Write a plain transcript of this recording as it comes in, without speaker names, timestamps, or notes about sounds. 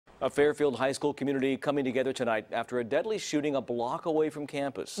A Fairfield High School community coming together tonight after a deadly shooting a block away from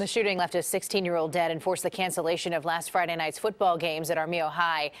campus. The shooting left a 16-year-old dead and forced the cancellation of last Friday night's football games at Armijo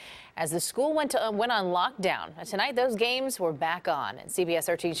High as the school went on lockdown. Tonight, those games were back on. And CBS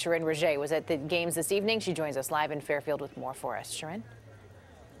 13's Sharon Roget was at the games this evening. She joins us live in Fairfield with more for us. Sharon?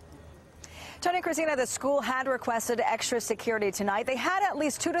 Tony, Christina, the school had requested extra security tonight. They had at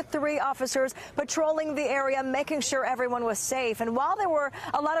least 2 to 3 officers patrolling the area, making sure everyone was safe. And while there were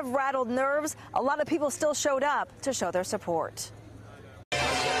a lot of rattled nerves, a lot of people still showed up to show their support.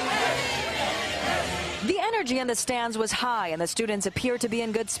 The energy in the stands was high, and the students appeared to be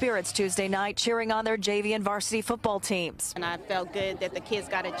in good spirits Tuesday night, cheering on their JV and varsity football teams. And I felt good that the kids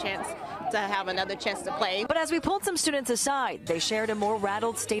got a chance to have another chance to play. But as we pulled some students aside, they shared a more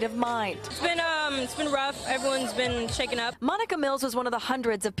rattled state of mind. It's been rough. Everyone's been shaken up. Monica Mills was one of the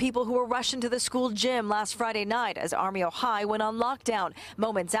hundreds of people who were rushed into the school gym last Friday night as Armijo High went on lockdown,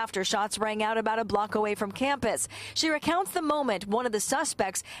 moments after shots rang out about a block away from campus. She recounts the moment one of the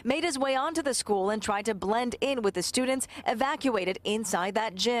suspects made his way onto the school and tried to blend in with the students evacuated inside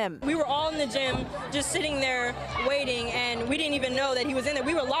that gym. We were all in the gym just sitting there waiting, and we didn't even know that he was in there.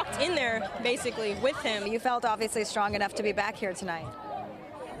 We were locked in there basically with him. You felt obviously strong enough to be back here tonight.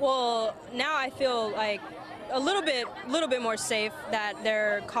 Well, now I feel like a little bit more safe that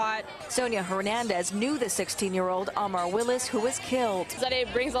they're caught. Sonia Hernandez knew the 16-year-old Amar Willis who was killed. That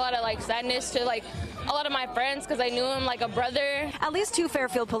it brings a lot of sadness to a lot of my friends because I knew him like a brother. At least 2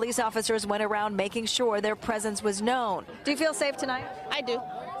 Fairfield police officers went around making sure their presence was known. Do you feel safe tonight? I do.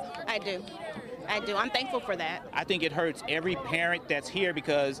 I'm thankful for that. I think it hurts every parent that's here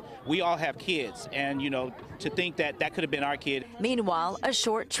because we all have kids, and to think that that could have been our kid. Meanwhile, a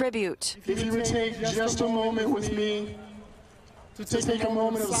short tribute. If you would take just a moment with me to take a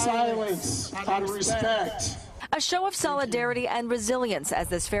moment of silence out of respect. A show of solidarity and resilience as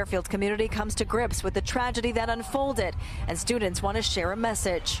this Fairfield community comes to grips with the tragedy that unfolded, and students want to share a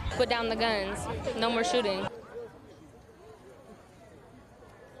message. Put down the guns. No more shooting.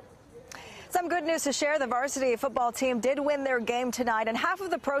 Some good news to share. The varsity football team did win their game tonight, and half of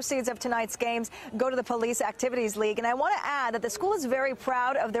the proceeds of tonight's games go to the Police Activities League. And I want to add that the school is very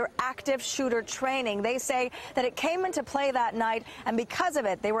proud of their active shooter training. They say that it came into play that night, and because of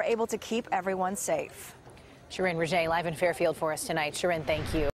it, they were able to keep everyone safe. Sharon Roget live in Fairfield for us tonight. Sharon, thank you.